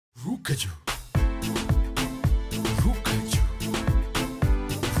Ruka Juu. Ruka Juu.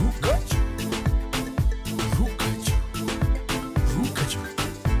 Ruka Juu. Ruka Juu. Ruka Juu.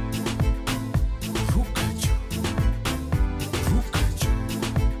 Ruka Juu. Ruka Juu.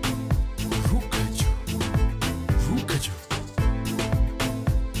 Ruka Juu. Ruka Juu.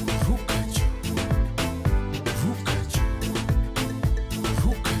 Ruka Juu. Ruka Juu.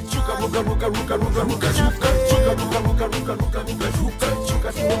 Ruka ruka ruka ruka ruka ruka ruka ruka ruka ruka ruka ruka chuka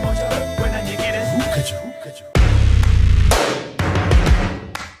sio moja kwenda nyingine ruka juu ruka juu.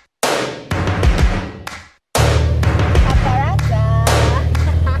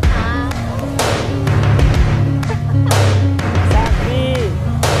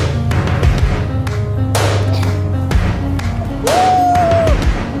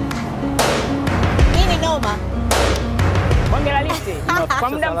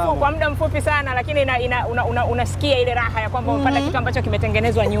 Kwa muda mfupi sana, lakini unasikia ile raha ya kwamba umepata kitu ambacho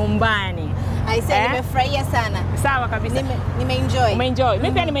kimetengenezwa nyumbani. Aisee, nimefurahia sana. Sawa kabisa. Nimeenjoy. Umeenjoy.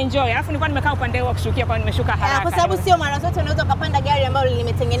 Mimi pia nimeenjoy. Alafu nilikuwa nimekaa upande huu wa kushukia, kwa nimeshuka haraka. Kwa sababu sio mara zote unaweza kupanda gari ambalo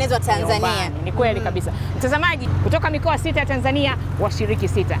limetengenezwa Tanzania. Ni kweli kabisa. Mtazamaji, kutoka mikoa 6 ya Tanzania, washiriki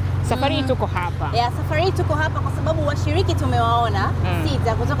 6. Safari hii tuko hapa. Safari hii tuko hapa kwa sababu washiriki tumewaona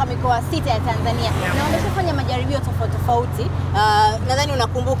 6 kutoka mikoa 6 ya Tanzania. Na wameshafanya majaribio tofauti tofauti. Nadhani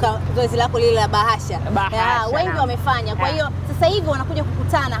unakumbuka zoezi lako lile la bahasha. Wengi wamefanya. Kwa hiyo sasa hivi wanakuja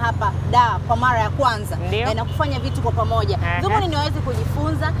kukutana hapa kwa mara ya kwanza na kufanya vitu kwa pamoja. Dhumuni ni waweze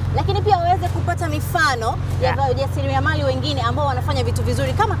kujifunza, lakini pia waweze kupata mifano ya wajasiriamali wengine ambao wanafanya vitu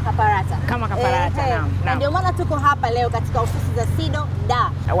vizuri kama Kaparata. Na ndio maana tuko hapa leo katika ofisi za SIDO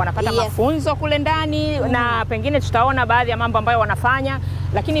wanapata mafunzo kule ndani na pengine tutaona baadhi ya mambo ambayo wanafanya,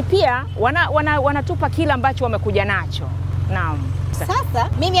 lakini pia wanatupa kila ambacho wamekuja nacho. Naam. Sasa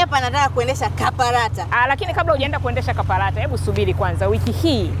mimi hapa nataka kuendesha Kaparata. Lakini kabla hujaenda kuendesha Kaparata, hebu subiri kwanza. Wiki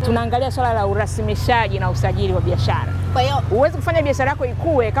hii tunaangalia swala la urasimishaji na usajili wa biashara. Kwa hiyo uweze kufanya biashara yako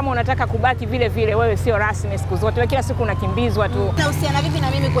ikue kama unataka kubaki vile vile wewe sio rasmi siku zote. Wewe kila siku unakimbizwa tu. Unahusiana vipi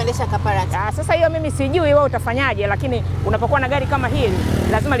na mimi kuendesha Kaparata? Sasa hiyo mimi sijui wewe utafanyaje, lakini unapokuwa na gari kama hili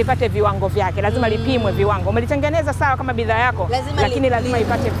lazima lipate viwango vyake, lazima lipimwe viwango. Umelitengeneza sawa kama bidhaa yako, lakini lazima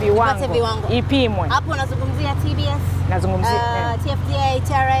ipate viwango. Ipimwe. Hapo unazungumzia TBS, nazungumzia TFDA,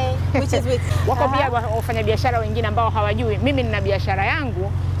 TRA, which is which. Wako pia wafanya biashara wengine ambao hawajui. Mimi nina biashara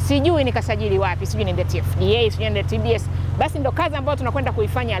yangu, sijui nikasajili wapi, sijui niende TFDA, sijui niende TBS. Basi ndo kazi ambayo tunakwenda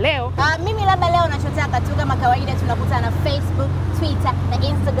kuifanya leo. Mimi labda leo nachotaka tu kama kawaida tunakutana Facebook, Twitter na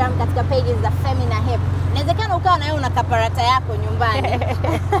Instagram katika pages za Femi na Hep. Inawezekana ukawa na wewe una Kaparata yako nyumbani.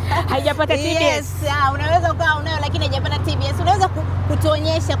 Haijapata TBS. Yes, unaweza ukawa unayo lakini haijapata TBS. Unaweza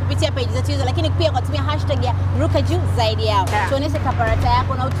kutuonyesha kupitia pages zetu hizo, lakini pia kutumia hashtag ya Ruka Juu zaidi yao. Tuonyeshe Kaparata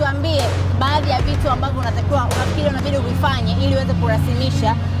yako na utuambie baadhi ya vitu ambavyo unafikiri unabidi uvifanye ili uweze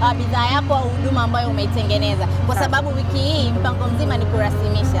kurasimisha bidhaa yako au huduma ambayo umeitengeneza. Kwa sababu wiki hii mpango mzima ni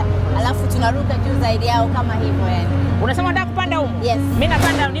kurasimisha. Alafu tunaruka juu zaidi yao kama hivyo yani. Unasema unataka kupanda huko? Yes. Mimi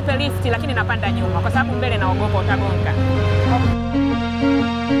napanda nipe lift lakini napanda nyuma kwa sababu mbele naogopa utagonga.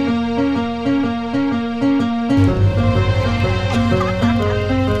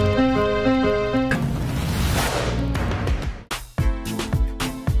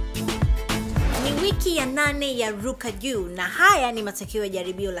 Ni wiki ya 8 ya Ruka Juu na haya ni matokeo ya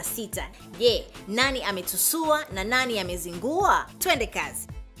jaribio la 6. Je, nani ametusua na nani amezingua? Twende kazi.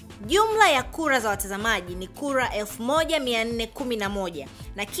 Jumla ya kura za watazamaji ni kura 1411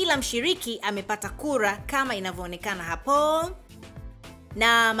 na kila mshiriki amepata kura kama inavyoonekana hapo.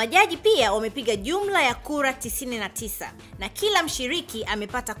 Na majaji pia wamepiga jumla ya kura 99 na kila mshiriki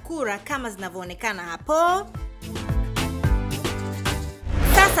amepata kura kama zinavyoonekana hapo.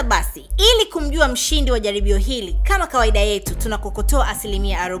 Sasa basi, ili kumjua mshindi wa jaribio hili, kama kawaida yetu tunakokotoa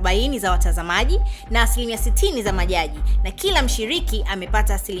 40% za watazamaji na 60% za majaji, na kila mshiriki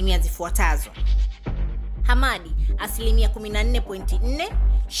amepata 0% zifuatazo. Hamadi 14.4,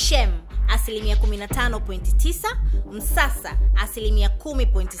 Shem 15.9, Msasa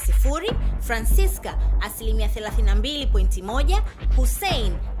 10.0, Francisca 32.1,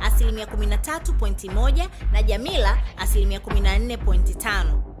 Hussein 13.1 na Jamila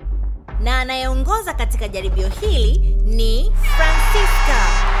 14.5. Na anayeongoza katika jaribio hili ni Francisca.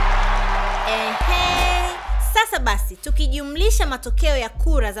 Sasa basi, tukijumlisha matokeo ya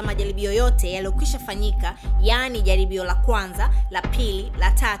kura za majaribio yote yaliyokwisha fanyika, yaani jaribio la kwanza, la pili,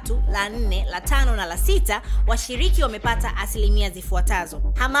 la tatu, la nne, la tano na la sita, washiriki wamepata asilimia zifuatazo: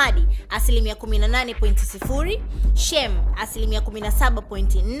 Hamadi asilimia 18.0, Shem asilimia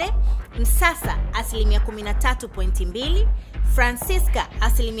 17.4, Msasa asilimia 13.2, Francisca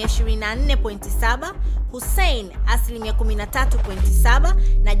asilimia 24.7, Hussein asilimia 13.7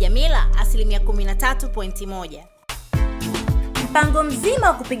 na Jamila asilimia 13.1. Mpango mzima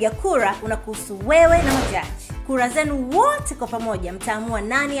wa kupiga kura unakuhusu wewe na majaji. Kura zenu wote kwa pamoja mtaamua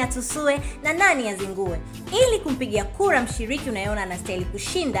nani atusue na nani azingue. Ili kumpigia kura mshiriki unayeona anastahili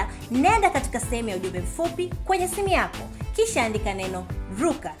kushinda, nenda katika sehemu ya ujumbe mfupi kwenye simu yako. Kisha andika neno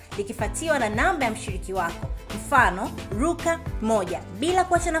Ruka likifuatiwa na namba ya mshiriki wako. Mfano, Ruka 1 bila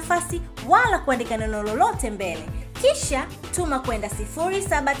kuacha nafasi wala kuandika neno lolote mbele. Kisha tuma kwenda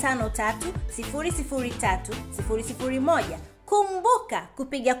 0753003001. Kumbuka,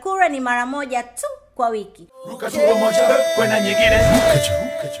 kupiga kura ni mara moja tu kwa wiki. Ruka Juu moja kwenda nyingine. Ruka Juu.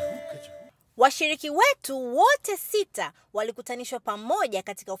 Washiriki wetu wote 6 walikutanishwa pamoja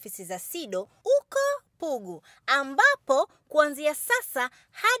katika ofisi za SIDO uko Pugu, ambapo kuanzia sasa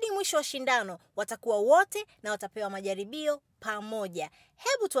hadi mwisho wa shindano watakuwa wote na watapewa majaribio pamoja.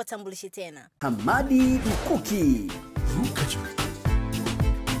 Hebu tuwatambulishe tena. Hamadi Mkuki. Ruka Juu.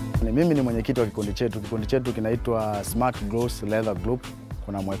 Mimi ni mwenyekiti wa kikundi chetu. Kikundi chetu kinaitwa Smart Growth Leather Group.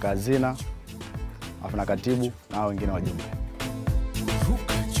 Kuna mweka hazina, afuna katibu na wengine wajumbe.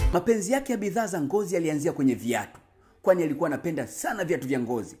 Mapenzi yake ya bidhaa za ngozi yalianzia kwenye viatu, kwani alikuwa anapenda sana viatu vya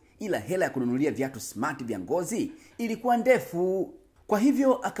ngozi, ila hela ya kununulia viatu smart vya ngozi ilikuwa ndefu. Kwa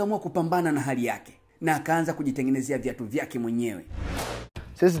hivyo akaamua kupambana na hali yake na akaanza kujitengenezea viatu vyake mwenyewe.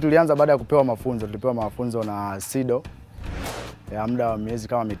 Sisi tulianza baada ya kupewa mafunzo. Tulipewa mafunzo na SIDO ya muda wa miezi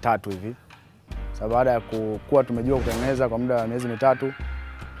kama 3 hivi. Sasa baada ya kuwa tumejua kutengeneza kwa muda wa miezi 3,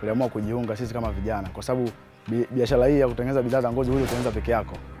 tuliamua kujiunga sisi kama vijana, kwa sababu biashara hii ya kutengeneza bidhaa za ngozi huwezi kutengeneza peke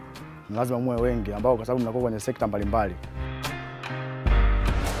yako. Ni lazima muwe wengi, ambao kwa sababu mnakuwa kwenye sekta mbalimbali.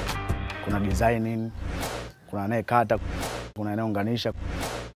 Kuna designing, kuna anayekata, kuna anayeunganisha,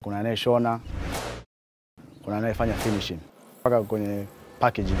 kuna anayeshona, kuna anayefanya finishing mpaka kwenye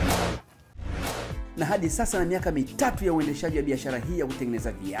packaging. Na hadi sasa na miaka 3 ya uendeshaji wa biashara hii ya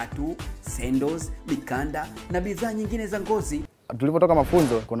kutengeneza viatu, sandals, mikanda na bidhaa nyingine za ngozi. Tulipotoka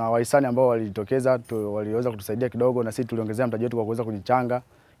mafunzo, kuna wahisani ambao walitokeza, waliweza kutusaidia kidogo, na sisi tuliongezea mtaji wetu kwa kuweza kujichanga.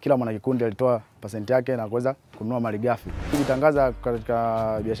 Kila mwana kikundi alitoa pasenti yake na kuweza kununua malighafi. Kujitangaza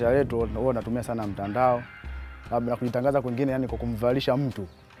katika biashara yetu huwa natumia sana mtandao. Na kujitangaza kwingine, yani kwa kumvalisha mtu.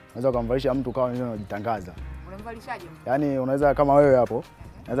 Unaweza kumvalisha mtu kama wewe unajitangaza. Unamvalishaje? Yani unaweza kama wewe hapo,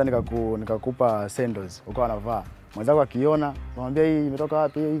 naweza nikakupa sandals ukawa unavaa. Mwenzako akiona, unamwambia hii imetoka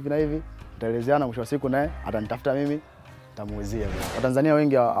wapi, hivi na hivi. Tutaelezeana, mwisho wa siku naye atanitafuta mimi, nitamuuzia. Watanzania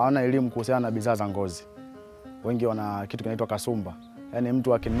wengi hawana elimu kuhusiana na bidhaa za ngozi. Wengi wana kitu kinaitwa kasumba. Yaani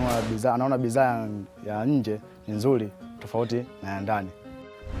mtu akinunua bidhaa, anaona bidhaa ya nje ni nzuri tofauti na ya ndani.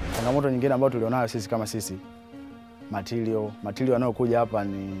 Changamoto nyingine ambayo tulionayo sisi kama sisi, material yanayokuja hapa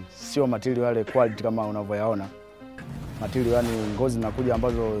ni sio material yale quality kama unavyoyaona. Material yani ngozi zinakuja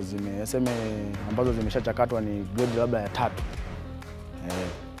ambazo zimeshachakatwa ni grade labda ya 3.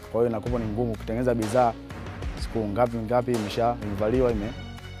 Kwa hiyo inakuwa ni ngumu kutengeneza bidhaa siku ngapi imevaliwa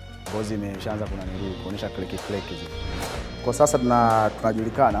ngozi imeshaanza kuonyesha kleki hizo. Kwa sasa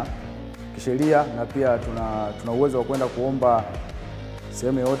tunajulikana kisheria na pia tuna uwezo wa kwenda kuomba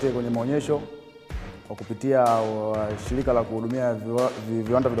sehemu yote kwenye maonyesho kwa kupitia shirika la kuhudumia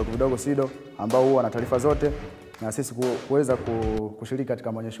viwanda vidogo vidogo SIDO, ambao huwa na taarifa zote na sisi kuweza kushiriki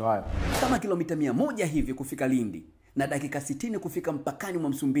katika maonyesho haya. Kama kilomita 100 hivi kufika Lindi na dakika 60 kufika mpakani mwa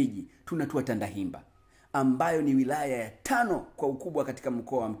Msumbiji, tunatua Tandahimba, ambayo ni wilaya ya 5 kwa ukubwa katika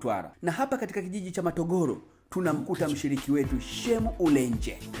mkoa wa Mtwara. Na hapa katika kijiji cha Matogoro tunamkuta mshiriki wetu Shemu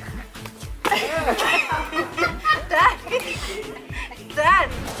Ulenje.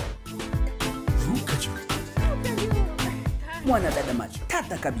 Mwanadada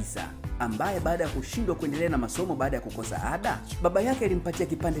matata kabisa, ambaye baada ya kushindwa kuendelea na masomo baada ya kukosa ada, baba yake alimpatia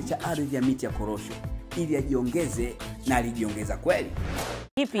kipande cha ardhi ya miti ya korosho ili ajiongeze, na alijiongeza kweli.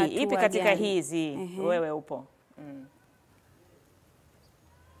 Ipi katika hizi wewe upo?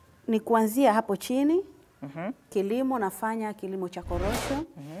 Ni kuanzia hapo chini. Kilimo, nafanya kilimo cha korosho.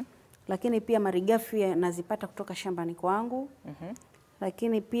 Lakini pia malighafi nazipata kutoka shambani kwangu.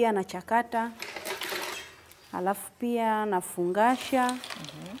 Lakini pia nachakata. Alafu pia nafungasha.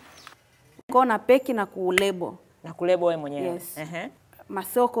 Kona peki na kulebo. Na kulebo wewe mwenyewe. Yes.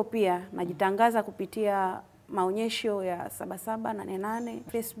 Masoko pia najitangaza kupitia maonyesho ya saba, 88,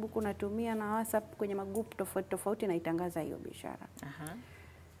 Facebook natumia na WhatsApp kwenye magroup tofauti tofauti naitangaza hiyo biashara.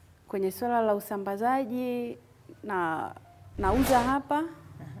 Kwenye swala la usambazaji nauza hapa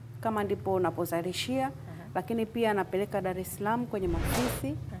kama ndipo napozalishia, lakini pia napeleka Dar es Salaam kwenye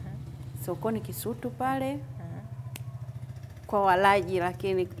maofisi, sokoni Kisutu pale kwa walaji,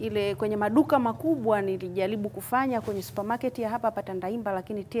 lakini ile kwenye maduka makubwa nilijaribu kufanya kwenye supermarket ya hapa Tandaimba,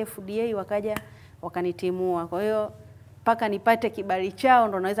 lakini TFDA wakaja wakanitimua. Kwa hiyo mpaka nipate kibali chao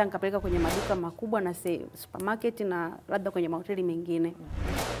ndo naweza nikapeleka kwenye maduka makubwa na supermarket na labda kwenye mahoteli mengine.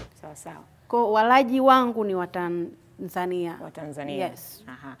 Sawa sawa. Kwa walaji wangu ni Watanzania. Yes.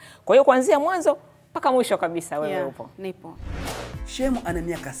 Kwa hiyo kuanzia mwanzo mpaka mwisho kabisa wewe upo? Nipo. Shemu ana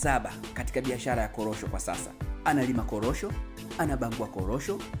miaka 7 katika biashara ya korosho kwa sasa. Analima korosho, anabangua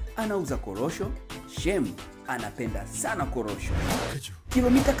korosho, anauza korosho. Shemu anapenda sana korosho.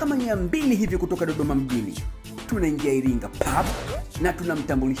 Kilomita kama 200 hivi kutoka Dodoma mjini. Tunaingia Iringa pub na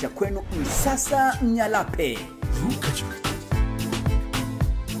tunamtambulisha kwenu Msasa Mnyalape.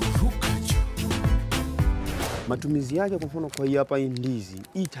 Matumizi yake kwa mfano kwa hii hapa ndizi,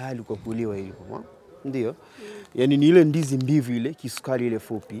 hii tayari kwa kuliwa ile kwa. Ndio. Yaani ni ile ndizi mbivu ile, kisukari ile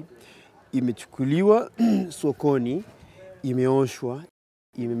fupi, imechukuliwa sokoni, imeoshwa,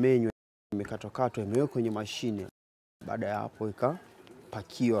 imemenywa, imekatwa, imewekwa kwenye mashine. Baada ya hapo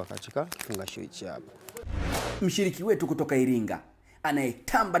ikapakiwa katika kifungashio hichi hapa. Mshiriki wetu kutoka Iringa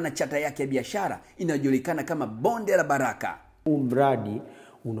anayetamba na chata yake ya biashara inayojulikana kama Bonde la Baraka. Huu mradi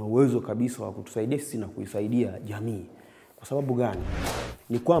una uwezo kabisa wa kutusaidia sisi na kuisaidia jamii. Kwa sababu gani?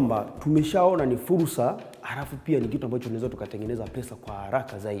 Ni kwamba tumeshaona ni fursa, halafu pia ni kitu ambacho tunaweza tukatengeneza pesa kwa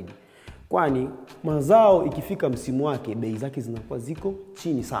haraka zaidi. Kwani mazao ikifika msimu wake bei zake zinakuwa ziko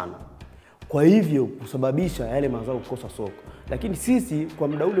chini sana. Kwa hivyo kusababisha yale mazao kukosa soko. Lakini sisi kwa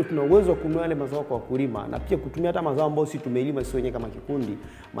muda ule tuna uwezo wa kununua yale mazao kwa wakulima na pia kutumia hata mazao ambayo sisi tumelima sisi wenyewe kama kikundi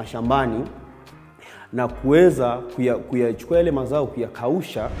mashambani na kuweza kuyachukua yale mazao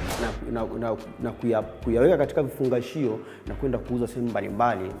kuyakausha na kuyaweka katika vifungashio na kwenda kuuza sehemu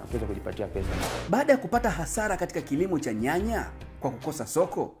mbalimbali na kuweza kujipatia pesa. Baada ya kupata hasara katika kilimo cha nyanya kwa kukosa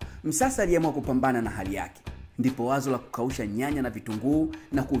soko, Msasa aliamua kupambana na hali yake. Ndipo wazo la kukausha nyanya na vitunguu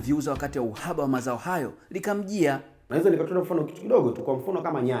na kuviuza wakati wa uhaba wa mazao hayo likamjia. Naweza nikatoa mfano kitu kidogo tu, kwa mfano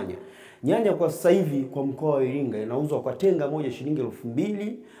kama nyanya. Nyanya kwa sasa hivi kwa mkoa wa Iringa inauzwa kwa tenga moja shilingi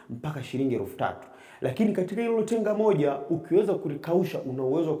 2,000 mpaka shilingi 3,000. Lakini katika hilo tenga moja ukiweza kulikausha una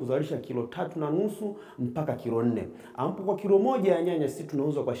uwezo wa kuzalisha kilo 3.5 mpaka kilo 4. Ambapo kwa kilo moja ya nyanya sisi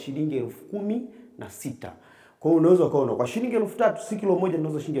tunauza kwa shilingi 16,000. Kwa hiyo unaweza kuona kwa shilingi 3,000 si kilo moja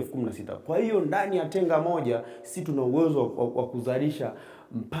tunauza shilingi 16,000. Kwa hiyo ndani ya tenga moja sisi tuna uwezo wa kuzalisha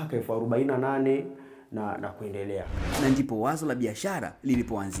mpaka 48,000 na kuendelea. Na ndipo wazo la biashara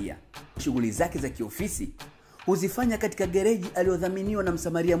lilipoanzia. Shughuli zake za kiofisi huzifanya katika gereji aliyodhaminiwa na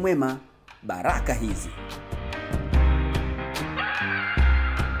msamaria mwema Baraka hizi.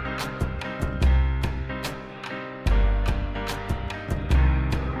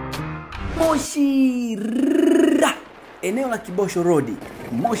 Moshi eneo la Kibosho Road,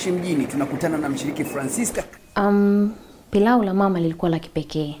 Moshi mjini, tunakutana na mshiriki Francisca. Pilau la mama lilikuwa la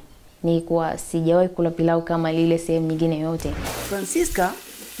kipekee. Nilikuwa sijawahi kula pilau kama lile sehemu nyingine yote. Francisca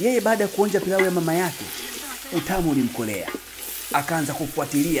yeye baada ya kuonja pilau ya mama yake, utamu ulimkolea. Akaanza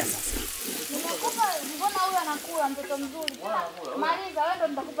kufuatilia sasa. Mbona huyu anakula mtoto mzuri? Maliza wewe ndo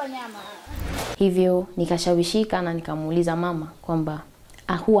nitakupa nyama. Hivyo nikashawishika na nikamuuliza mama kwamba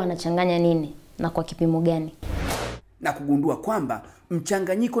huwa anachanganya nini na kwa kipimo gani. Na kugundua kwamba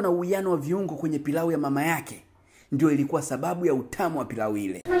mchanganyiko na uwiano wa viungo kwenye pilau ya mama yake ndio ilikuwa sababu ya utamu wa pilau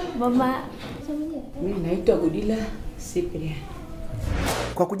ile. Mama, mimi naitwa Godila Cyprian.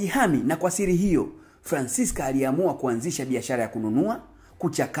 Kwa kujihami na kwa siri hiyo, Francisca aliamua kuanzisha biashara ya kununua,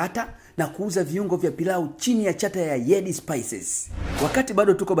 kuchakata na kuuza viungo vya pilau chini ya chata ya JIBU Spices. Wakati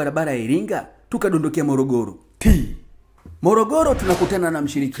bado tuko barabara ya Iringa, tukadondokea Morogoro. Morogoro tunakutana na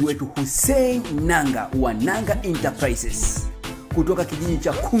mshiriki wetu Hussein Nanga wa Nanga Enterprises kutoka kijiji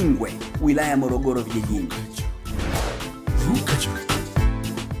cha Kungwe, wilaya ya Morogoro vijijini.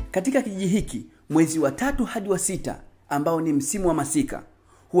 Katika kijiji hiki, mwezi wa 3 hadi wa 6 ambao ni msimu wa masika,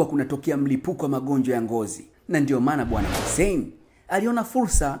 huwa kunatokea mlipuko wa magonjwa ya ngozi. Na ndio maana bwana Hussein aliona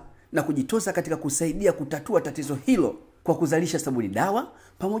fursa na kujitosa katika kusaidia kutatua tatizo hilo kwa kuzalisha sabuni dawa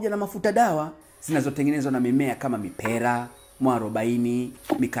pamoja na mafuta dawa zinazotengenezwa na mimea kama mipera, mwarobaini,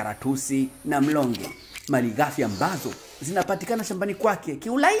 mikaratusi na mlonge, malighafi ambazo zinapatikana shambani kwake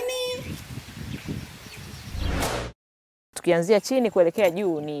kiulaini. tukianzia chini kuelekea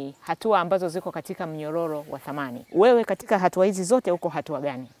juu ni hatua ambazo ziko katika mnyororo wa thamani. Wewe katika hatua hizi zote uko hatua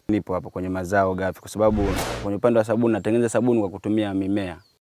gani? Nipo hapo kwenye mazao ghafi, kwa sababu kwenye upande wa sabuni natengeneza sabuni kwa kutumia mimea.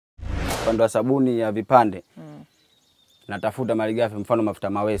 Upande wa sabuni ya vipande natafuta malighafi, mfano mafuta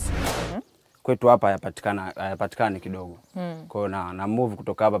mawesi. Kwetu hapa hayapatikani kidogo. Kwa hiyo na move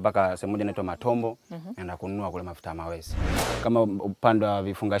kutoka hapa mpaka sehemu moja inaitwa Matombo, naenda kununua kule mafuta mawesi. Kama upande wa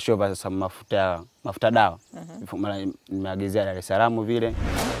vifungashio vya mafuta dawa, nimeagizia Dar es Salaam vile.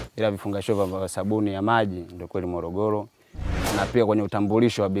 Ila vifungashio vya sabuni ya maji ndio kweli Morogoro. Na pia kwenye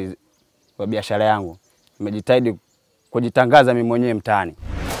utambulisho wa biashara yangu nimejitahidi kujitangaza mimi mwenyewe mtaani.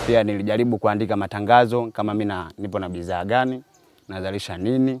 Pia nilijaribu kuandika matangazo kama mimi nipo na bidhaa gani, nazalisha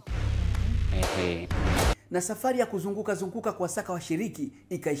nini. Na safari ya kuzunguka kwa saka washiriki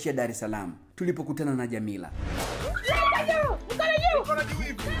ikaishia Dar es Salaam tulipokutana na Jamila.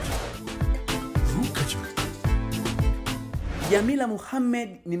 Jamila Muhammad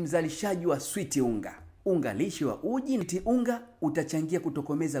ni mzalishaji wa switi unga. Unga lishe wa uji unga utachangia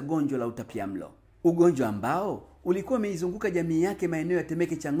kutokomeza gonjwa la utapiamlo. Ugonjwa ambao ulikuwa umeizunguka jamii yake maeneo ya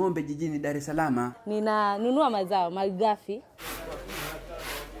Temeke cha Ng'ombe jijini Dar es Salaam. Ninanunua mazao malighafi.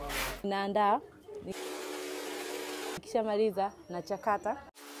 Naandaa. Nikishamaliza nachakata.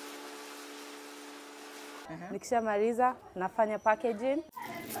 Nikishamaliza nafanya packaging.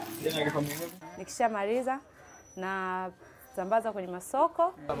 Nikishamaliza na sambaza kwenye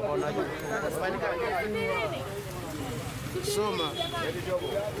masoko. Soma.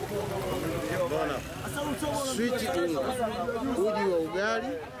 Switi unga. Uji wa ugali.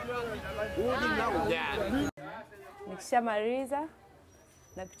 Uji na ugali. Nikishamaliza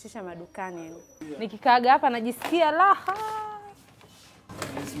napitisha madukani. Nikikaaga hapa najisikia raha.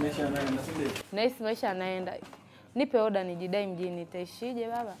 Nahisi maisha yanaenda. Nipe oda nijidai mjini, nitaishije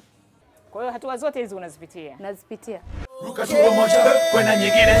baba? Kwa hiyo hatua zote hizi unazipitia? Nazipitia. Ruka Juu moja kwenda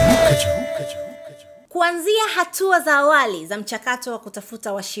nyingine. Kuanzia hatua za awali za mchakato wa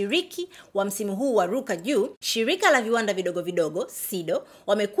kutafuta washiriki wa msimu huu wa Ruka Juu, shirika la viwanda vidogo vidogo SIDO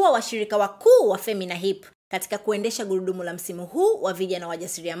wamekuwa washirika wakuu wa Femina Hip katika kuendesha gurudumu la msimu huu wa vijana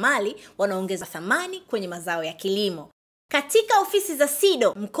wajasiriamali wanaongeza thamani kwenye mazao ya kilimo. Katika ofisi za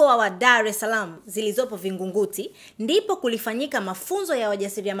SIDO mkoa wa Dar es Salaam zilizopo Vingunguti ndipo kulifanyika mafunzo ya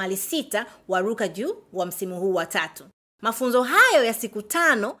wajasiriamali 6 wa Ruka Juu wa msimu huu wa 3. Mafunzo hayo ya siku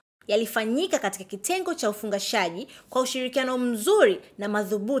 5 yalifanyika katika kitengo cha ufungashaji kwa ushirikiano mzuri na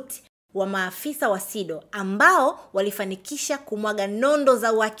madhubuti wa maafisa wa SIDO ambao walifanikisha kumwaga nondo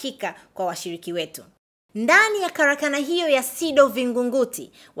za uhakika kwa washiriki wetu. Ndani ya karakana hiyo ya SIDO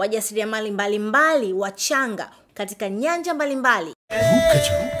Vingunguti, wajasiriamali mbalimbali wachanga katika nyanja mbalimbali.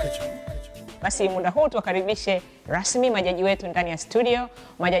 Basi muda huu tuwakaribishe rasmi majaji wetu ndani ya studio,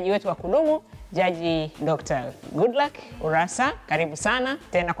 majaji wetu wa kudumu, Jaji Dr. Goodluck Urasa, karibu sana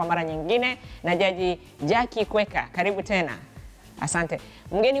tena kwa mara nyingine, na Jaji Jackie Kweka, karibu tena. Asante.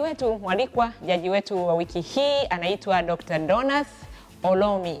 Mgeni wetu mwalikwa, jaji wetu wa wiki hii anaitwa Dr. Donath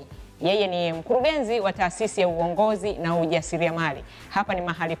Olomi. Yeye ni mkurugenzi wa taasisi ya uongozi na ujasiriamali. Hapa ni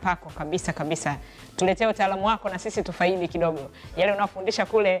mahali pako kabisa kabisa. Tuletee utaalamu wako na sisi tufaidi kidogo. Yale unafundisha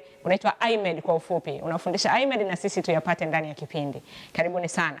kule unaitwa IMED kwa ufupi. Unafundisha IMED na sisi tuyapate ndani ya kipindi. Karibuni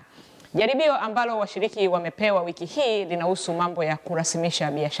sana. Jaribio ambalo washiriki wamepewa wiki hii linahusu mambo ya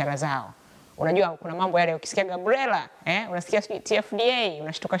kurasimisha biashara zao. Unajua kuna mambo yale ukisikia Gabriela, unasikia TFDA,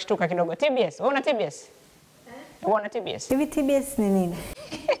 unashtuka kidogo. TBS, wewe una TBS? Wewe una TBS? Hivi TBS ni nini?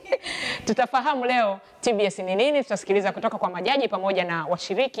 Tutafahamu leo TBS ni nini, tutasikiliza kutoka kwa majaji pamoja na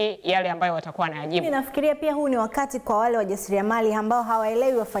washiriki yale ambayo watakuwa wanayajibu. Ninafikiria pia huu ni wakati kwa wale wajasiriamali ambao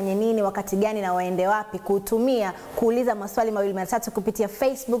hawaelewi wafanye nini, wakati gani na waende wapi, kutumia kuuliza maswali 2 matatu kupitia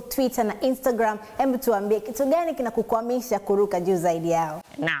Facebook, Twitter na Instagram. Hebu tuambie kitu gani kinakukwamisha kuruka juu zaidi yao.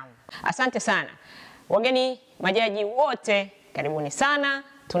 Naam. Asante sana. Wageni majaji wote, karibuni sana.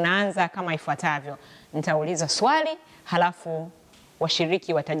 Tunaanza kama ifuatavyo. Nitauliza swali, halafu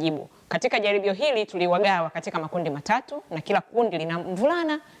washiriki watajibu. Katika jaribio hili tuliwagawa katika makundi matatu na kila kundi lina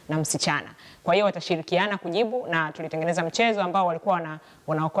mvulana na msichana. Kwa hiyo watashirikiana kujibu na tulitengeneza mchezo ambao walikuwa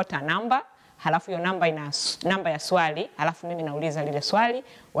wanaokota namba, halafu hiyo namba ina namba ya swali, halafu mimi nauliza lile swali,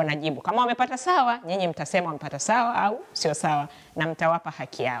 wanajibu. Kama wamepata sawa, nyinyi mtasema wamepata sawa au sio sawa na mtawapa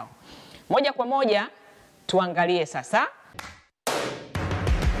haki yao. Moja kwa moja tuangalie sasa.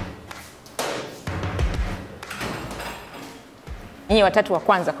 Nyinyi watatu wa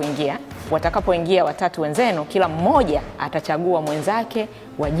kwanza kuingia, watakapoingia watatu wenzenu, kila mmoja atachagua mwenzake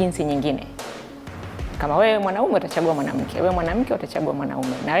wa jinsi nyingine. Kama wewe mwanaume utachagua mwanamke, wewe mwanamke utachagua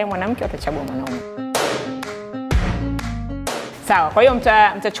mwanaume, na wewe mwanamke utachagua mwanaume. Sawa, kwa hiyo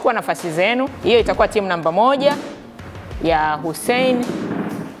mtachukua nafasi zenu. Hiyo itakuwa timu namba 1. ya Hussein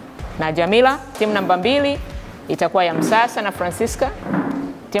na Jamila. Timu namba 2 itakuwa ya Msasa na Francisca.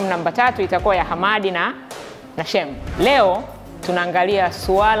 Timu namba 3 itakuwa ya Hamadi na Shem. Leo tunaangalia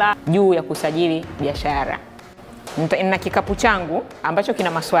suala juu ya kusajili biashara. Nina kikapu changu ambacho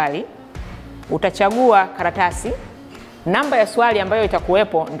kina maswali. Utachagua karatasi. Namba ya swali ambayo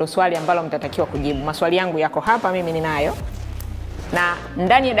itakuwepo ndo swali ambalo mtatakiwa kujibu. Maswali yangu yako hapa, mimi ninayo. Na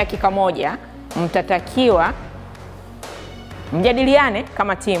ndani ya dakika moja mtatakiwa mjadiliane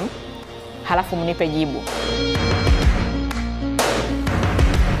kama timu, halafu mnipe jibu.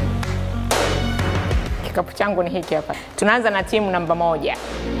 Kikapu changu ni hiki hapa. Tunaanza na timu namba 1.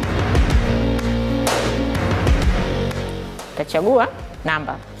 Utachagua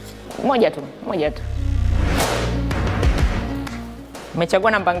namba moja tu.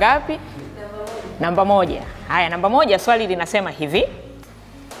 Umechagua namba ngapi? Namba 1. Haya, namba 1, swali linasema hivi: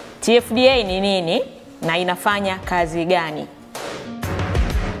 TFDA ni nini na inafanya kazi gani?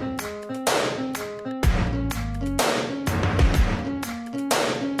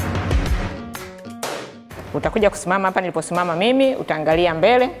 Utakuja kusimama hapa niliposimama mimi, utaangalia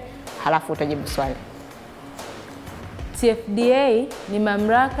mbele, halafu utajibu swali. TFDA ni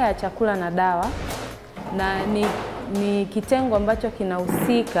mamlaka ya chakula na dawa, na ni kitengo ambacho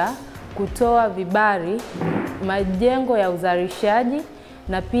kinahusika kutoa vibali majengo ya uzalishaji,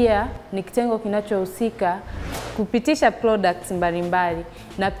 na pia ni kitengo kinachohusika kupitisha products mbalimbali,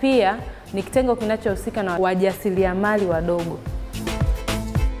 na pia ni kitengo kinachohusika na wajasiriamali wadogo.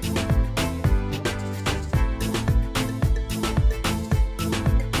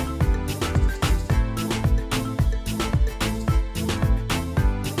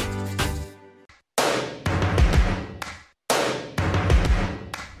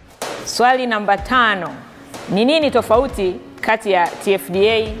 Swali namba 5. Ni nini tofauti kati ya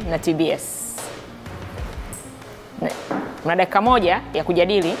TFDA na TBS? Una dakika moja ya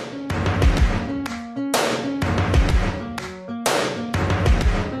kujadili.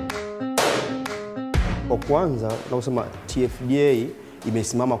 Kwa kwanza na kusema TFDA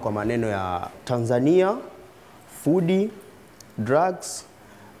imesimama kwa maneno ya Tanzania Food, Drugs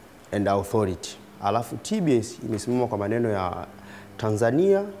and Authority. Alafu TBS imesimama kwa maneno ya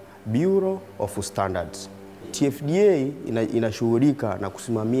Tanzania Bureau of Standards. TFDA inashughulika na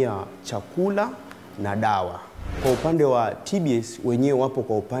kusimamia chakula na dawa. Kwa upande wa TBS wenyewe wapo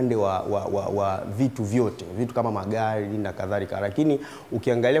kwa upande wa vitu vyote, vitu kama magari na kadhalika. Lakini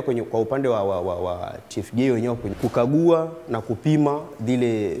ukiangalia kwa upande wa TFDA wenyewe kukagua na kupima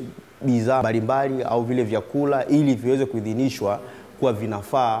zile bidhaa mbalimbali au vile vyakula ili viweze kuidhinishwa kuwa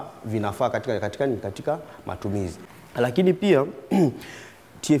vinafaa katika matumizi. Lakini pia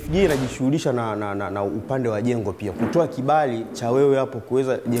TFDA inajishughulisha na upande wa jengo pia, kutoa kibali cha wewe hapo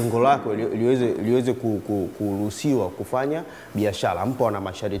kuweza jengo lako liweze kuruhusiwa kufanya biashara. Mpo wana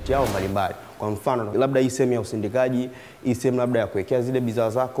masharti yao mbalimbali. Kwa mfano labda hii sehemu ya usindikaji, hii sehemu labda ya kuwekea zile bidhaa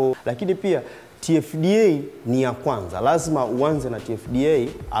zako. Lakini pia TFDA ni ya kwanza, lazima uanze na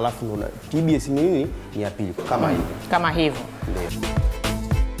TFDA alafu TBS ni nini? Ni ya pili, kama hivyo. Ndio.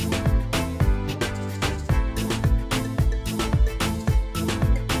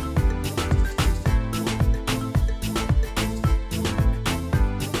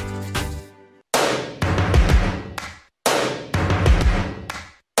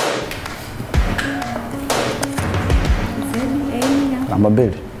 Namba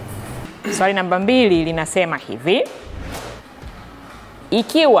 2. Swali namba 2 linasema hivi: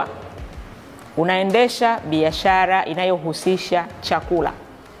 ikiwa unaendesha biashara inayohusisha chakula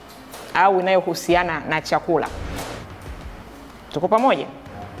au inayohusiana na chakula, tuko pamoja,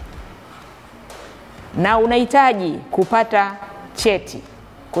 na unahitaji kupata cheti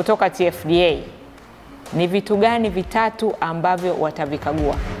kutoka TFDA, ni vitu gani vitatu ambavyo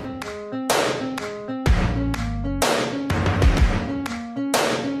watavikagua?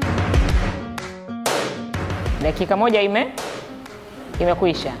 Dakika moja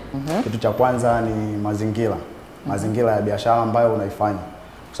imekwisha. Kitu cha kwanza ni mazingira ya biashara ambayo unaifanya,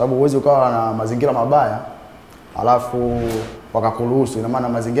 kwa sababu huwezi ukawa na mazingira mabaya alafu wakakuruhusu. Ina maana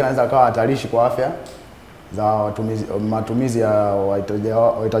mazingira yanaweza kuwa hatarishi kwa afya za matumizi ya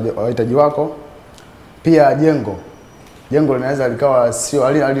wahitaji wako. Pia jengo linaweza likawa sio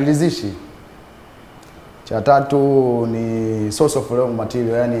haliridhishi. Cha tatu ni source of raw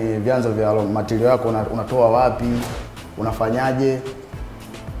material, yani vyanzo vya material yako unatoa wapi, unafanyaje,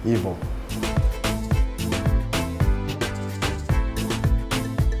 hivyo.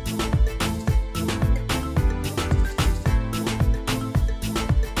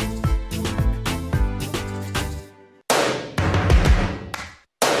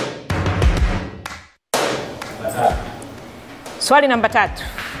 Swali namba 3.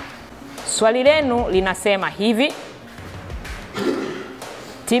 Swali lenu linasema hivi: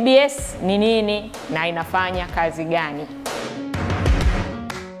 TBS ni nini na inafanya kazi gani?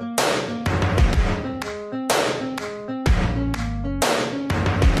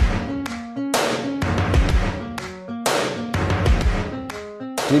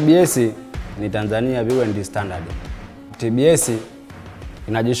 TBS ni Tanzania Bureau and Standard. TBS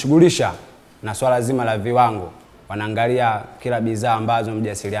inajishughulisha na swala zima la viwango. Wanaangalia kila bidhaa ambazo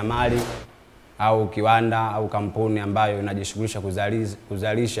mjasiriamali au kiwanda au kampuni ambayo inajishughulisha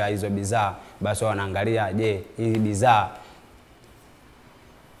kuzalisha hizo bidhaa, basi wanaangalia, je, hii bidhaa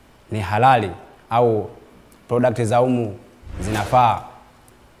ni halali au product za humu zinafaa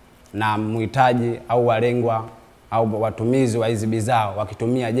na mhitaji au walengwa au watumizi wa hizi bidhaa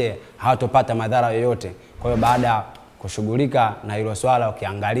wakitumia, je, hawatopata madhara yoyote. Kwa hiyo baada ya kushughulika na hilo swala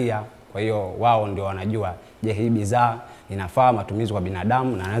ukiangalia, kwa hiyo wao ndio wanajua, je, hii bidhaa inafaa matumizi kwa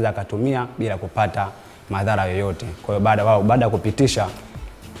binadamu na anaweza akatumia bila kupata madhara yoyote. Kwa hiyo baada ya kupitisha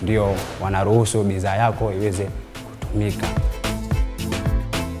ndio wanaruhusu bidhaa yako iweze kutumika.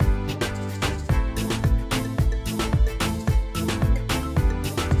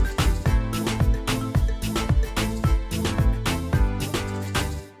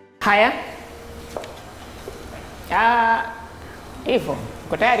 Haya. Hivyo.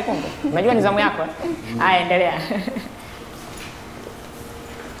 Uko tayari kumbe? Unajua ni zamu yako. Haya, endelea.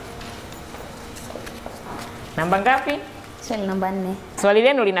 Namba ngapi? Swali namba 4. Swali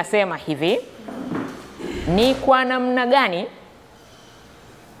lenu linasema hivi: ni kwa namna gani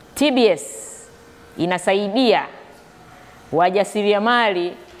TBS inasaidia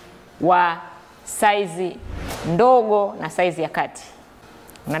wajasiriamali wa saizi ndogo na saizi ya kati?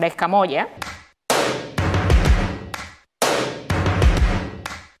 Una dakika 1.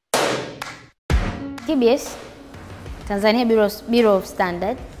 TBS, Tanzania Bureau of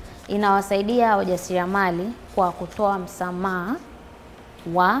Standard, inawasaidia wajasiriamali kwa kutoa msamaha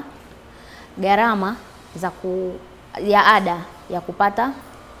wa gharama ya ada ya kupata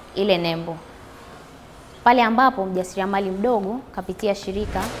ile nembo. Pale ambapo mjasiriamali mdogo kapitia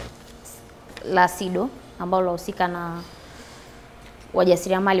shirika la SIDO ambalo lahusika na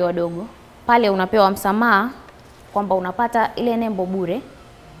wajasiriamali wadogo, pale unapewa msamaha kwamba unapata ile nembo bure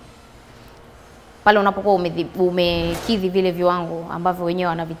pale unapokuwa umekidhi vile viwango ambavyo wenyewe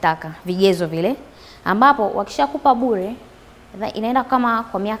wanavitaka, vigezo vile, ambapo wakishakupa bure inaenda kama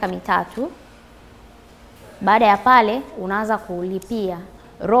kwa miaka 3. Baada ya pale unaanza kulipia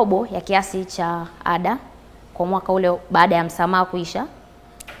robo ya kiasi cha ada kwa mwaka ule baada ya msamaha kuisha.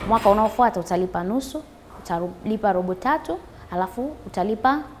 Mwaka unaofuata utalipa nusu, utalipa robo 3, alafu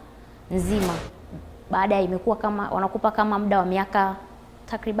utalipa nzima. Baada ya imekuwa kama wanakupa kama muda wa miaka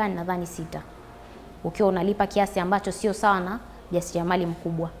takriban nadhani 6. Ukiwa unalipa kiasi ambacho sio sawa na jasiriamali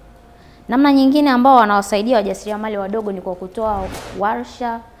mkubwa. Namna nyingine ambao wanawasaidia wajasiriamali wadogo ni kwa kutoa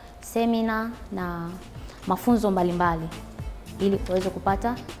warsha, semina na mafunzo mbalimbali ili waweze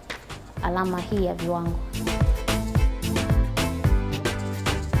kupata alama hii ya viwango.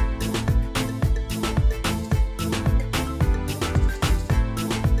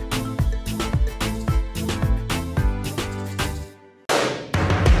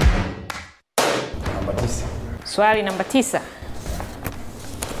 Swali namba 9.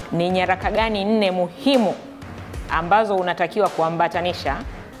 Ni nyaraka gani 4 muhimu ambazo unatakiwa kuambatanisha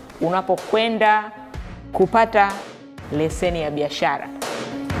unapokwenda kupata leseni ya biashara?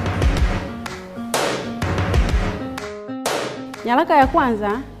 Nyaraka ya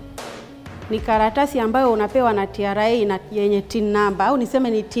kwanza ni karatasi ambayo unapewa na TRA na yenye TIN number au niseme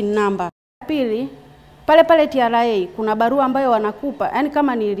ni TIN number. Pili, pale TRA kuna barua ambayo wanakupa, yani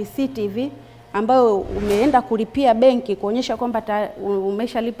kama ni receipt hivi ambayo umeenda kulipia benki kuonyesha kwamba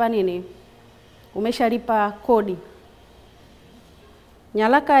umeshalipa nini? Umeshalipa kodi.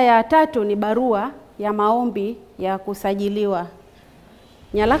 Nyaraka ya 3 ni barua ya maombi ya kusajiliwa.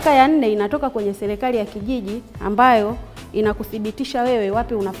 Nyaraka ya 4 inatoka kwenye serikali ya kijiji ambayo inakuthibitisha wewe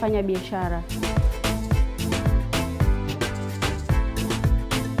wapi unafanya biashara.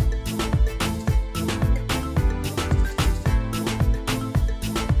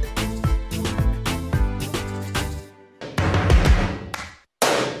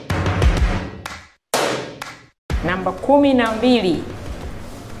 Namba 12.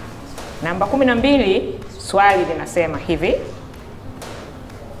 Namba 12, swali linasema hivi: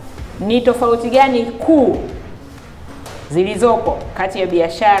 ni tofauti gani kuu zilizopo kati ya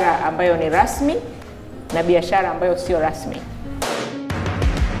biashara ambayo ni rasmi na biashara ambayo sio rasmi?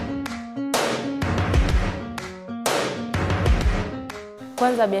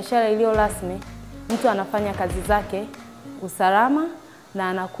 Kwanza, biashara iliyo rasmi, mtu anafanya kazi zake usalama na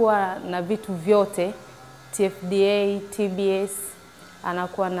anakuwa na vitu vyote, TFDA, TBS,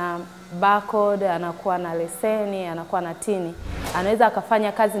 anakuwa na barcode, anakuwa na leseni, anakuwa na tini. Anaweza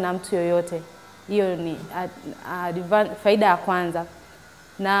akafanya kazi na mtu yoyote. Hiyo ni faida ya kwanza.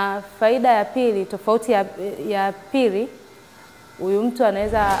 Na faida ya pili, tofauti ya pili, huyu mtu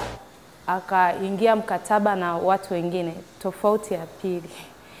anaweza akaingia mkataba na watu wengine. Tofauti ya pili,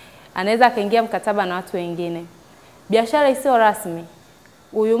 anaweza akaingia mkataba na watu wengine. Biashara isiyo rasmi,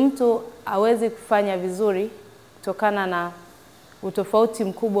 huyu mtu hawezi kufanya vizuri kutokana na utofauti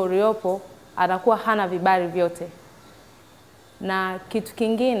mkubwa uliopo, anakuwa hana vibali vyote. Na kitu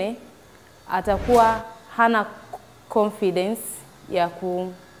kingine, atakuwa hana confidence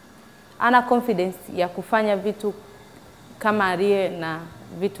ya kufanya vitu kama aliye na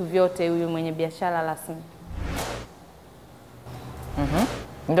vitu vyote huyu mwenye biashara rasmi.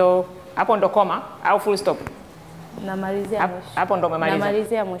 Ndo hapo ndo koma au full stop? Namalizia mwisho. Hapo ndo umemaliza.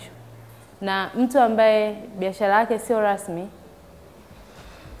 Namalizia mwisho. Na mtu ambaye biashara yake sio rasmi,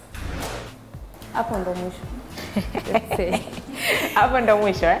 hapo ndo mwisho. Hapo ndo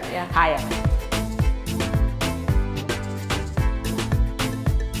mwisho eh? Yeah. Haya.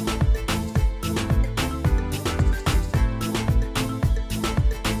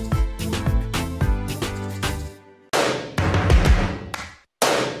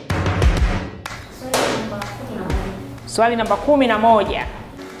 Swali namba 11.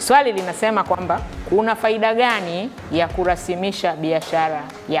 Swali linasema kwamba kuna faida gani ya kurasimisha biashara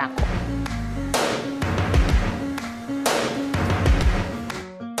yako?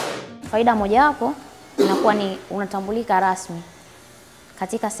 Faida mojawapo inakuwa ni unatambulika rasmi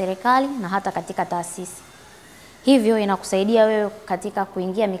katika serikali na hata katika taasisi. Hivyo inakusaidia wewe katika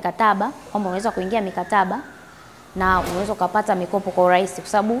kuingia mikataba, kwamba unaweza kuingia mikataba na unaweza kupata mikopo kwa urahisi kwa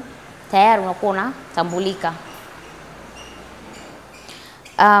sababu tayari unakuwa unatambulika.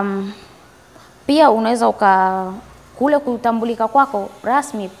 Pia unaweza kule kutambulika kwako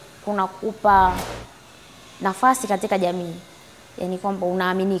rasmi kunakupa nafasi katika jamii. Yaani kwamba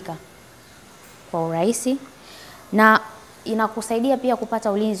unaaminika kwa urahisi, na inakusaidia pia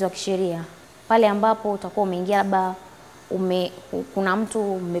kupata ulinzi wa kisheria pale ambapo utakuwa umeingia, labda kuna mtu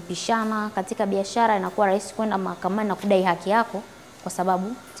mmepishana katika biashara, inakuwa rahisi kwenda mahakamani na kudai haki yako kwa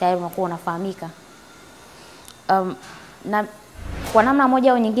sababu tayari unakuwa unafahamika. Na kwa namna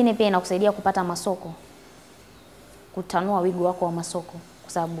moja au nyingine pia inakusaidia kupata masoko, kutanua wigo wako wa masoko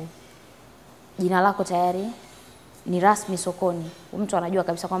kwa sababu jina lako tayari ni rasmi sokoni. Mtu anajua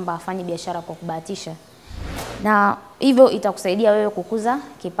kabisa kwamba hafanyi biashara kwa kubahatisha. Na hivyo itakusaidia wewe kukuza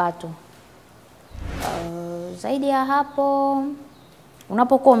kipato. Zaidi ya hapo,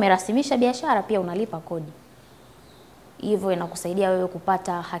 unapokuwa umerasimisha biashara pia unalipa kodi. Hivyo inakusaidia wewe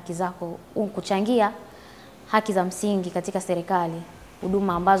kupata haki zako, kuchangia haki za msingi katika serikali,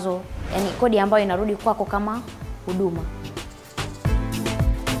 huduma ambazo, yani kodi ambayo inarudi kwako kama huduma.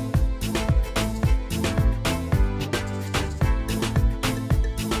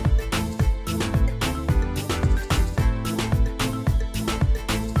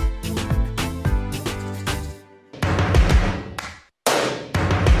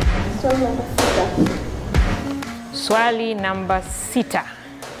 Swali namba 6.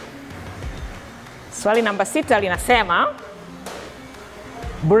 Swali namba 6 linasema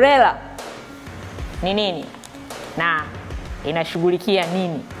BRELA ni nini na inashughulikia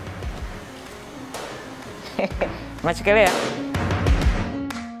nini? Machekelea.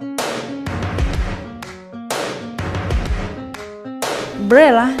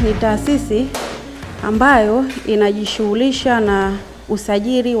 BRELA ni taasisi ambayo inajishughulisha na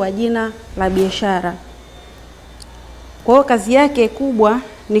usajili wa jina la biashara. Kwa hiyo kazi yake kubwa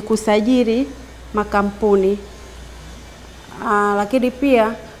ni kusajili makampuni. Lakini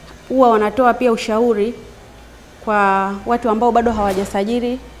pia huwa wanatoa pia ushauri kwa watu ambao bado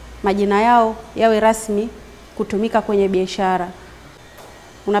hawajasajili majina yao yawe rasmi kutumika kwenye biashara.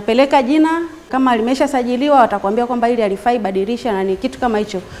 Unapeleka jina, kama limeshasajiliwa watakwambia kwamba hili halifai, badilisha, na ni kitu kama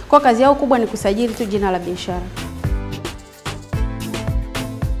hicho. Kwa kazi yao kubwa ni kusajili tu jina la biashara.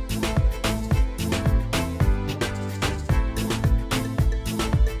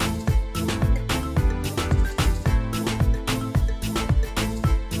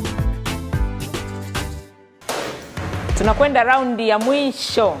 Tunakwenda raundi ya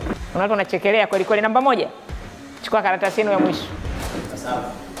mwisho. Unaona unachekelea kweli kweli. Namba 1. Chukua karatasi yenu ya mwisho.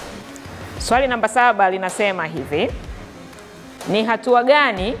 Swali namba 7 linasema hivi: ni hatua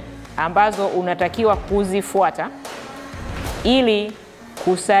gani ambazo unatakiwa kuzifuata ili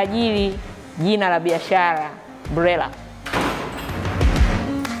kusajili jina la biashara BRELA?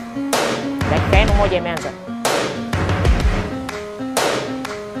 Dakika yenu moja imeanza.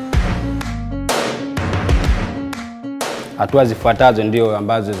 Hatua zifuatazo ndio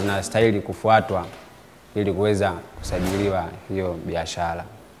ambazo zinastahili kufuatwa ili kuweza kusajiliwa hiyo biashara.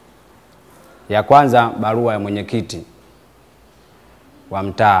 Ya kwanza, barua ya mwenyekiti wa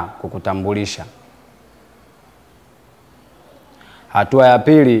mtaa kukutambulisha. Hatua ya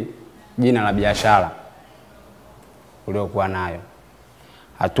pili, jina la biashara uliokuwa nayo.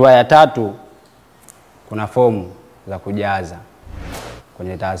 Hatua ya tatu, kuna fomu za kujaza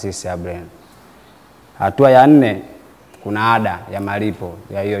kwenye taasisi ya Brain. Hatua ya nne, kuna ada ya malipo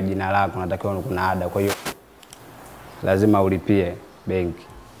ya hiyo jina lako, unatakiwa kuna ada, kwa hiyo lazima ulipie benki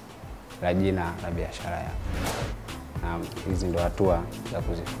la jina la biashara yako. Na hizi ndio hatua za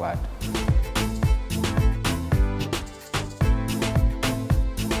kuzifuata.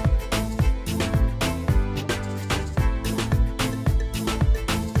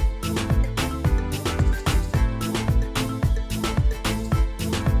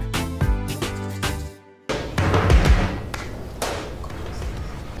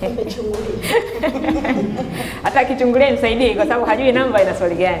 Hata kichungulia nisaidie kwa sababu hajui namba ina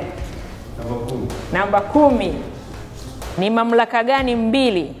swali gani. Namba 10. Ni mamlaka gani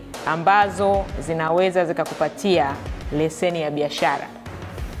mbili ambazo zinaweza zikakupatia leseni ya biashara?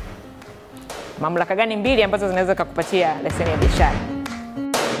 Mamlaka gani mbili ambazo zinaweza zikakupatia leseni ya biashara?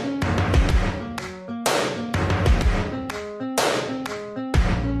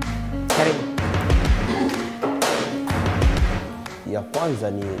 Karibu. Ya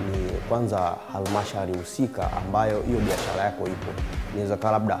kwanza ni kwanza halmashauri husika ambayo hiyo biashara yako ipo. Inaweza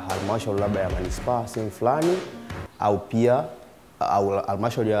kuwa labda halmashauri labda ya manispaa sehemu fulani, au pia au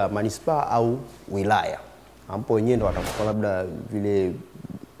halmashauri ya manispaa au wilaya. Hapo wenyewe ndio watakupa labda vile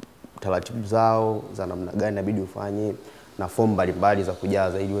taratibu zao za namna gani inabidi ufanye na fomu mbalimbali za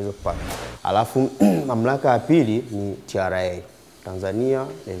kujaza ili uweze kupata. Alafu mamlaka ya pili ni TRA, Tanzania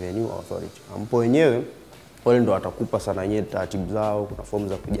Revenue Authority. Hapo wenyewe wale ndo watakupa sana yenyewe taratibu zao, kuna fomu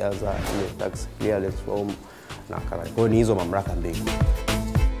za kujaza, ile tax clearance form na kadhalika. Kwa hiyo ni hizo mamlaka mbili.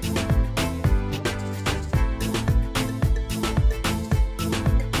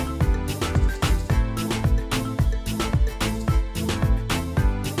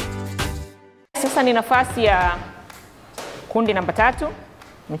 Sasa ni nafasi ya kundi namba 3.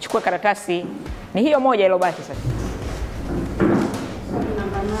 Mchukue karatasi, ni hiyo moja iliyobaki sasa.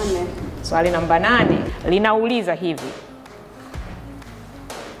 Namba 8. Swali namba 8 linauliza hivi: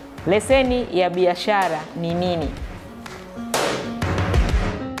 leseni ya biashara ni nini?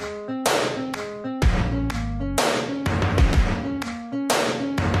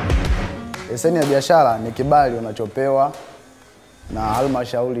 Leseni ya biashara ni kibali unachopewa na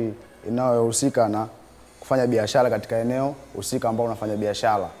halmashauri inayohusika na kufanya biashara katika eneo husika ambao unafanya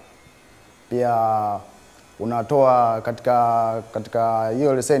biashara. Pia unatoa katika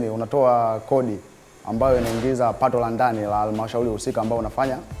hiyo leseni unatoa kodi ambayo inaingiza pato la ndani la halmashauri husika ambao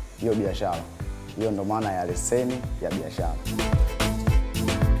unafanya hiyo biashara. Hiyo ndio maana ya leseni ya biashara.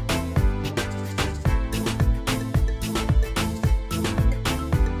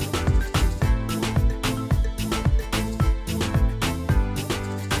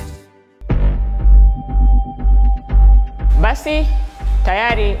 Basi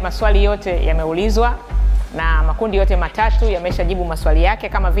tayari maswali yote yameulizwa na makundi yote matatu yameshajibu maswali yake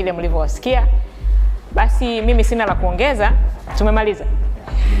kama vile mlivyowasikia. Basi mimi sina la kuongeza, tumemaliza.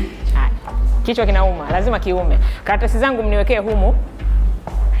 Kichwa kinauma, lazima kiume. Karatasi zangu mniwekee humu,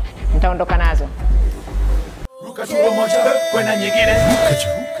 nitaondoka nazo. Ruka Juu moja kwenda nyingine. Ruka Juu.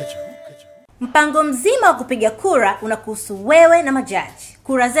 Mpango mzima wa kupiga kura unakuhusu wewe na majaji.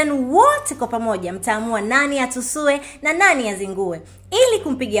 Kura zenu wote kwa pamoja mtaamua nani atusue na nani azingue. Ili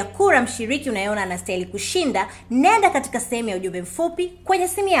kumpigia kura mshiriki unayeona anastahili kushinda, nenda katika sehemu ya ujumbe mfupi kwenye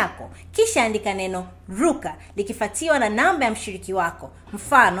simu yako. Kisha andika neno Ruka likifuatiwa na namba ya mshiriki wako.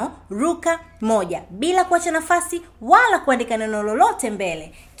 Mfano, Ruka 1 bila kuacha nafasi wala kuandika neno lolote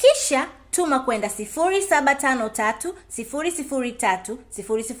mbele. Kisha tuma kwenda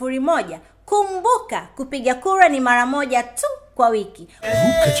 0753003001. Kumbuka, kupiga kura ni mara moja tu kwa wiki.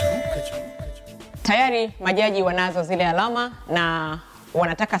 Tayari majaji wanazo zile alama na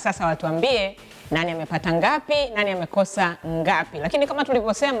wanataka sasa watuambie nani amepata ngapi, nani amekosa ngapi. Lakini kama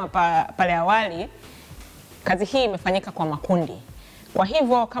tulivyosema pale awali, kazi hii imefanyika kwa makundi. Kwa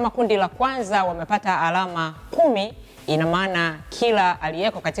hivyo kama kundi la kwanza wamepata alama 10, ina maana kila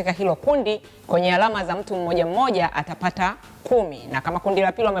aliyeko katika hilo kundi kwenye alama za mtu mmoja mmoja atapata 10. Na kama kundi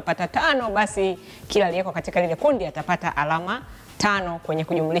la pili wamepata 5, basi kila aliyeko katika lile kundi atapata alama 5 kwenye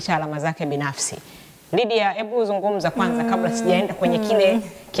kujumlisha alama zake binafsi. Lydia, hebu zungumza kwanza kabla sijaenda kwenye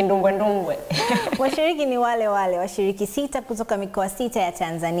kindumbwe. Washiriki ni wale wale washiriki 6 kutoka mikoa 6 ya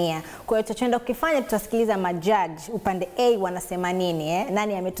Tanzania. Kwa hiyo tutaenda kukifanya, tutasikiliza majaji upande A wanasema nini,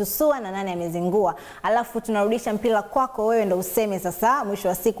 nani ametusua na nani amezingua. Alafu tunarudisha mpira kwako wewe, ndo useme sasa mwisho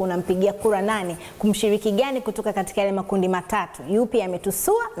wa siku unampigia kura nani, kumshiriki gani kutoka katika yale makundi matatu, yupi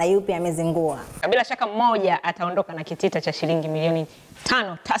ametusua na yupi amezingua. Bila shaka mmoja ataondoka na kitita cha shilingi milioni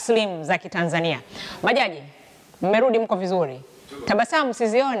 5 taslim za Kitanzania. Majaji, mmerudi, mko vizuri? Tabasamu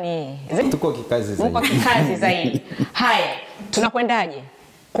sizioni. Tuko kikazi zaidi. Mko kikazi zaidi. Haya, tunakwendaje?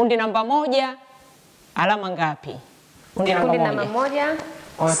 Kundi namba 1 alama ngapi? Kundi namba 1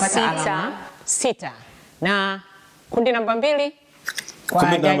 wamepata alama 6. Na kundi namba 2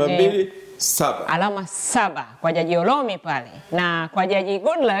 kundi namba 2 7. Alama 7 kwa Jaji Olomi pale. Na kwa Jaji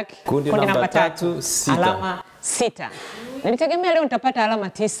Goodluck kundi namba 3 6. Alama 6. Nilitegemea leo nitapata alama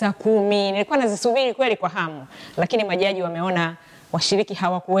 9, 10. Nilikuwa nazisubiri kweli kwa hamu. Lakini majaji wameona washiriki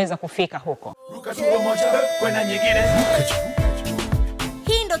hawakuweza kufika huko. Ruka Juu moja kwenda nyingine.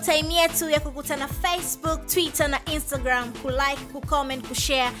 Hii ndo time yetu ya kukutana Facebook, Twitter na Instagram, kulike, kucomment,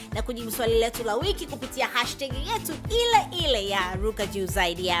 kushare na kujibu swali letu la wiki kupitia hashtag yetu ile ya Ruka Juu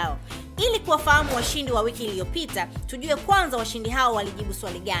zaidi yao. Ili kuwafahamu washindi wa wiki iliyopita, tujue kwanza washindi hao walijibu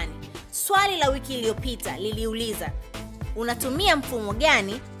swali gani. Swali la wiki iliyopita liliuliza, unatumia mfumo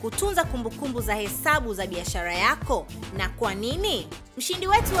gani kutunza kumbukumbu za hesabu za biashara yako na kwa nini? Mshindi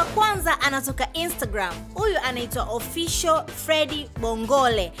wetu wa kwanza anatoka Instagram. Huyu anaitwa Official Freddy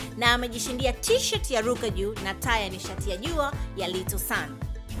Bongole na amejishindia t-shirt ya Ruka Juu na taya nishati ya jua ya Little Sun.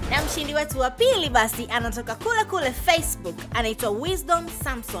 Na mshindi wetu wa pili basi anatoka kule Facebook, anaitwa Wisdom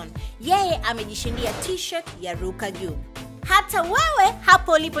Samson. Yeye amejishindia t-shirt ya Ruka Juu. Hata wewe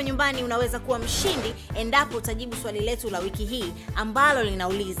hapo ulipo nyumbani unaweza kuwa mshindi endapo utajibu swali letu la wiki hii ambalo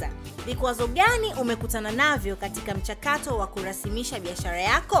linauliza, vikwazo gani umekutana navyo katika mchakato wa kurasimisha biashara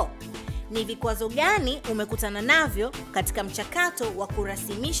yako? Ni vikwazo gani umekutana navyo katika mchakato wa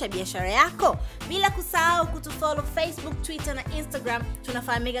kurasimisha biashara yako? Bila kusahau kutufollow Facebook, Twitter na Instagram,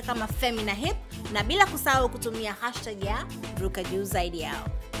 tunafahamika kama Femina Hip, na bila kusahau kutumia hashtag ya Ruka Juu zaidi yao.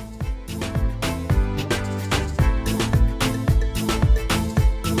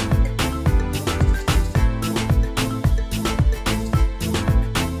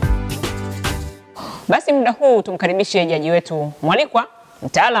 Basi muda huu tumkaribishe jaji wetu mwalikwa,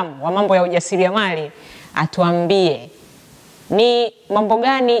 mtaalamu wa mambo ya ujasiriamali, atuambie ni mambo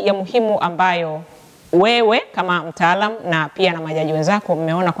gani ya muhimu ambayo wewe kama mtaalamu na pia na majaji wenzako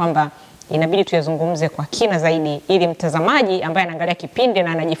mmeona kwamba inabidi tuyazungumze kwa kina zaidi, ili mtazamaji ambaye anaangalia kipindi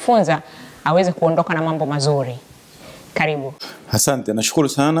na anajifunza aweze kuondoka na mambo mazuri. Karibu. Asante, nashukuru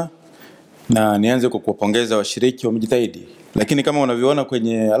sana, na nianze kwa kuwapongeza washiriki, wamejitahidi. Lakini kama unavyoona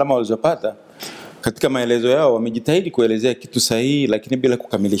kwenye alama walizopata, katika maelezo yao wamejitahidi kuelezea kitu sahihi lakini bila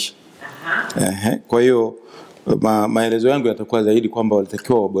kukamilisha. Kwa hiyo maelezo yangu yatakuwa zaidi kwamba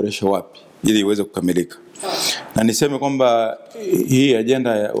walitakiwa waboreshe wapi ili iweze kukamilika. Na niseme kwamba hii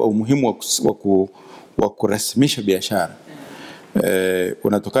ajenda ya umuhimu wa kurasimisha biashara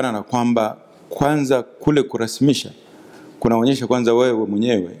unatokana na kwamba kwanza kule kurasimisha kunaonyesha kwanza wewe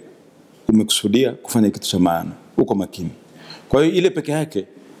mwenyewe umekusudia kufanya kitu cha maana, uko makini. Kwa hiyo ile peke yake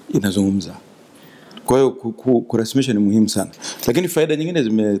inazungumza. Kwa hiyo kurasimisha ni muhimu sana. Lakini faida nyingine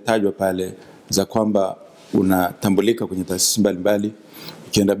zimetajwa pale za kwamba unatambulika kwenye taasisi mbalimbali.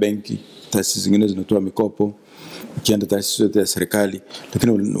 Ukienda benki, taasisi zingine zinatoa mikopo. Ukienda taasisi zote ya serikali,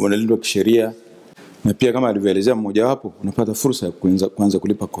 lakini unalindwa kisheria. Na pia kama alivyoelezea mmoja wapo, unapata fursa ya kuanza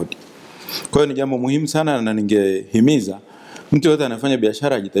kulipa kodi. Kwa hiyo ni jambo muhimu sana, na ningehimiza mtu yote anafanya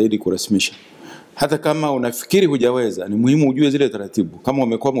biashara ajitahidi kurasimisha. Hata kama unafikiri hujaweza, ni muhimu ujue zile taratibu. Kama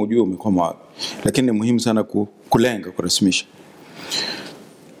umekwama ujue umekwama wapi. Lakini ni muhimu sana kulenga kurasimisha.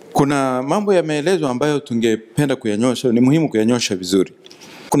 Kuna mambo ya maelezo ambayo tungependa kuyanyosha, ni muhimu kuyanyosha vizuri.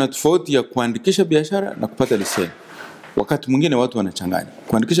 Kuna tofauti ya kuandikisha biashara na kupata leseni. Wakati mwingine watu wanachanganya.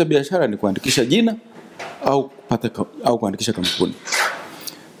 Kuandikisha biashara ni kuandikisha jina au kuandikisha kampuni.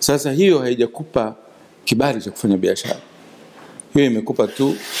 Sasa hiyo haijakupa kibali cha kufanya biashara. Hiyo imekupa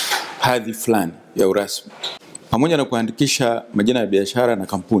tu hadhi fulani ya urasmi. Pamoja na kuandikisha majina ya biashara na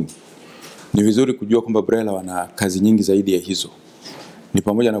kampuni, ni vizuri kujua kwamba BRELA wana kazi nyingi zaidi ya hizo. Ni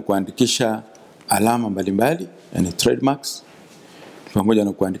pamoja na kuandikisha alama mbalimbali, yani trademarks, pamoja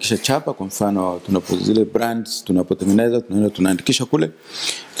na kuandikisha chapa. Kwa mfano zile brands tunapotengeneza tunaandikisha kule,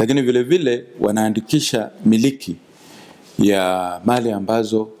 lakini vile vile wanaandikisha miliki ya mali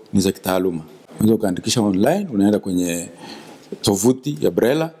ambazo ni za kitaaluma. Unaweza kuandikisha online, unaenda kwenye tovuti ya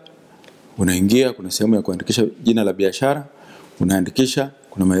BRELA, unaingia, kuna sehemu ya kuandikisha jina la biashara, unaandikisha,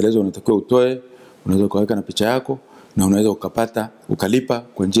 kuna maelezo unatakiwa utoe, unaweza kuweka na picha yako,